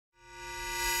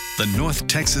the North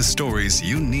Texas stories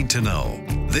you need to know.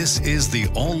 This is the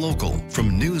All Local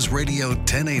from News Radio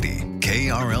 1080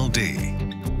 KRLD.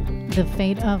 The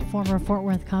fate of former Fort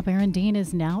Worth cop Aaron Dean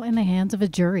is now in the hands of a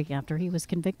jury after he was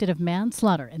convicted of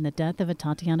manslaughter in the death of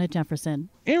Atatiana Jefferson.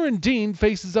 Aaron Dean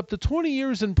faces up to 20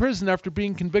 years in prison after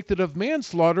being convicted of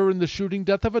manslaughter in the shooting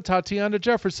death of Atatiana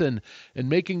Jefferson. In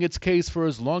making its case for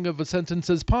as long of a sentence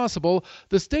as possible,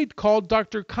 the state called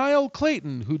Dr. Kyle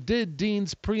Clayton, who did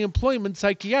Dean's pre-employment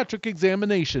psychiatric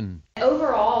examination.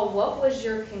 Overall, what was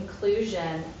your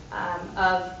conclusion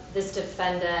of this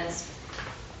defendant's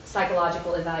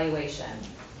psychological evaluation?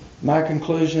 My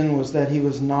conclusion was that he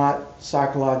was not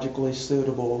psychologically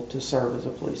suitable to serve as a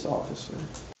police officer.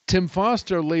 Tim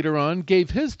Foster later on gave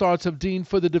his thoughts of Dean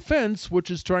for the defense,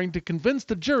 which is trying to convince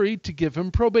the jury to give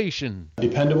him probation.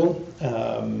 Dependable,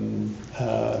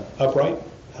 upright,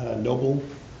 noble,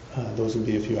 those would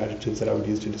be a few adjectives that I would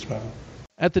use to describe him.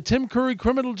 At the Tim Curry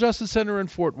Criminal Justice Center in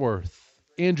Fort Worth,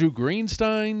 Andrew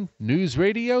Greenstein, News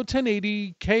Radio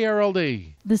 1080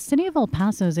 KRLD. The city of El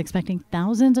Paso is expecting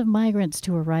thousands of migrants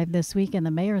to arrive this week, and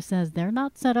the mayor says they're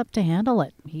not set up to handle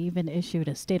it. He even issued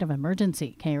a state of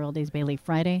emergency. KRLD's Bailey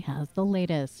Friday has the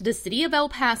latest. The city of El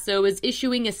Paso is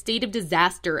issuing a state of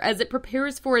disaster as it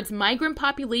prepares for its migrant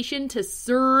population to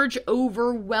surge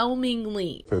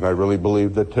overwhelmingly. And I really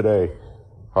believe that today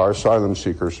our asylum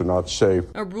seekers are not safe.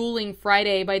 A ruling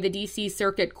Friday by the D.C.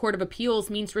 Circuit Court of Appeals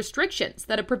means restrictions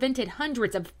that have prevented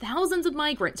hundreds of thousands of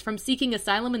migrants from seeking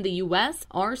asylum in the U.S.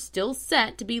 are still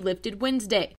set to be lifted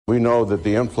Wednesday. We know that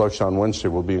the influx on Wednesday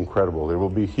will be incredible. It will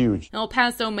be huge. El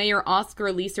Paso Mayor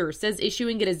Oscar Leeser says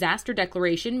issuing a disaster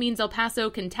declaration means El Paso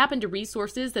can tap into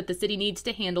resources that the city needs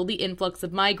to handle the influx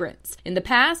of migrants. In the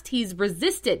past, he's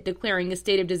resisted declaring a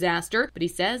state of disaster, but he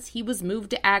says he was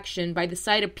moved to action by the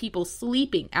sight of people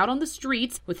sleeping out on the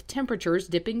streets with temperatures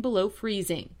dipping below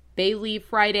freezing. Bailey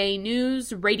Friday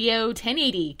News Radio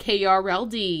 1080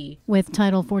 KRLD. With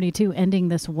Title 42 ending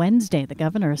this Wednesday, the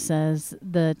governor says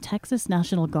the Texas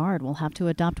National Guard will have to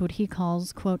adopt what he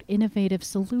calls, quote, innovative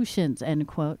solutions, end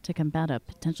quote, to combat a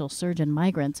potential surge in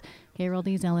migrants.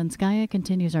 KRLD's Ellen Skaya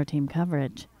continues our team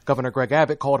coverage. Governor Greg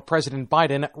Abbott called President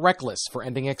Biden reckless for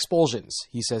ending expulsions.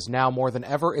 He says now more than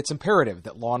ever it's imperative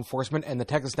that law enforcement and the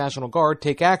Texas National Guard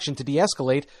take action to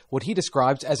de-escalate what he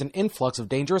describes as an influx of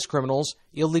dangerous criminals,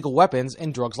 illegal weapons,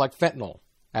 and drugs like fentanyl.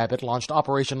 Abbott launched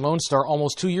Operation Lone Star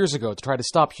almost 2 years ago to try to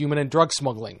stop human and drug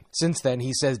smuggling. Since then,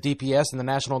 he says DPS and the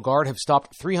National Guard have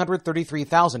stopped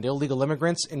 333,000 illegal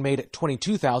immigrants and made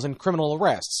 22,000 criminal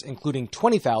arrests, including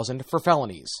 20,000 for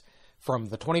felonies. From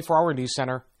the 24-Hour News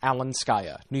Center, Alan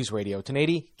Skaya, News Radio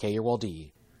 1080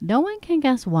 KRLD. No one can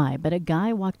guess why, but a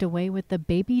guy walked away with the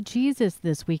baby Jesus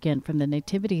this weekend from the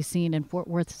nativity scene in Fort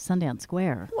Worth's Sundance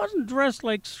Square. He wasn't dressed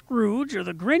like Scrooge or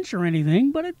the Grinch or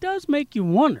anything, but it does make you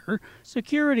wonder.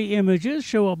 Security images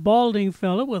show a balding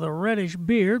fellow with a reddish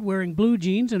beard wearing blue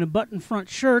jeans and a button-front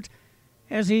shirt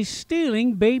as he's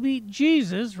stealing baby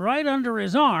Jesus right under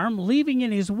his arm, leaving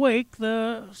in his wake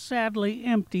the sadly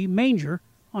empty manger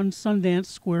on Sundance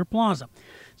Square Plaza.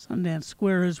 Sundance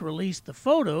Square has released the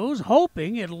photos,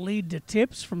 hoping it'll lead to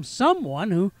tips from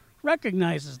someone who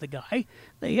recognizes the guy.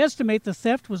 They estimate the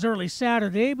theft was early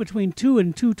Saturday between 2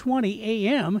 and 2:20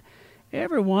 a.m.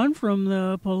 Everyone from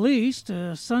the police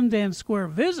to Sundance Square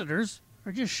visitors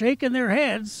are just shaking their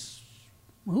heads.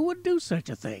 Who would do such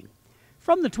a thing?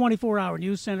 From the 24-Hour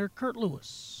News Center, Kurt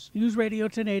Lewis, News Radio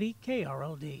 1080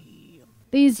 KRLD.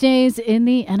 These days in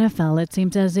the NFL, it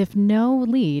seems as if no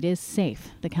lead is safe.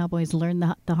 The Cowboys learned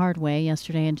the hard way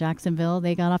yesterday in Jacksonville.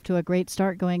 They got off to a great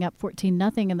start, going up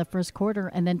 14-0 in the first quarter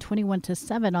and then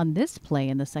 21-7 on this play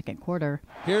in the second quarter.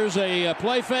 Here's a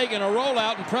play fake and a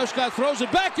rollout, and Prescott throws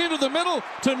it back into the middle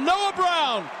to Noah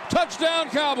Brown. Touchdown,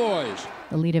 Cowboys.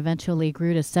 The lead eventually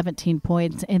grew to 17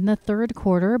 points in the third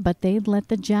quarter, but they let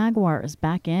the Jaguars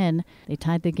back in. They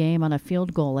tied the game on a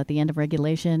field goal at the end of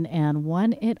regulation and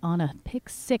won it on a pick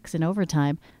six in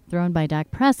overtime, thrown by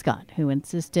Dak Prescott, who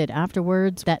insisted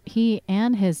afterwards that he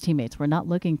and his teammates were not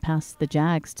looking past the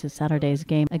Jags to Saturday's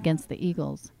game against the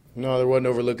Eagles. No, there wasn't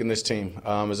overlooking this team.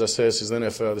 As I said, this is the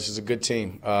NFL. This is a good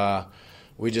team.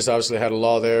 We just obviously had a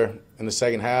lull there in the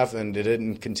second half, and they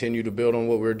didn't continue to build on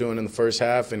what we were doing in the first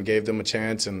half and gave them a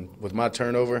chance. And with my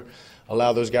turnover,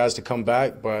 allow those guys to come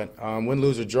back. But win,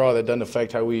 lose, or draw, that doesn't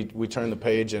affect how we turn the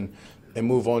page and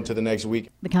move on to the next week.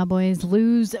 The Cowboys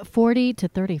lose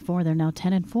 40-34. They're now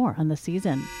 10-4 on the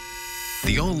season.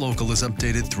 The All Local is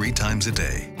updated 3 times a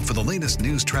day. For the latest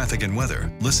news, traffic, and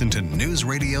weather, listen to News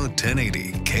Radio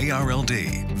 1080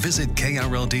 KRLD. Visit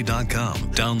KRLD.com,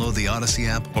 download the Odyssey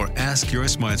app, or ask your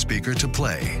smart speaker to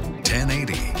play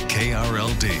 1080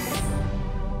 KRLD.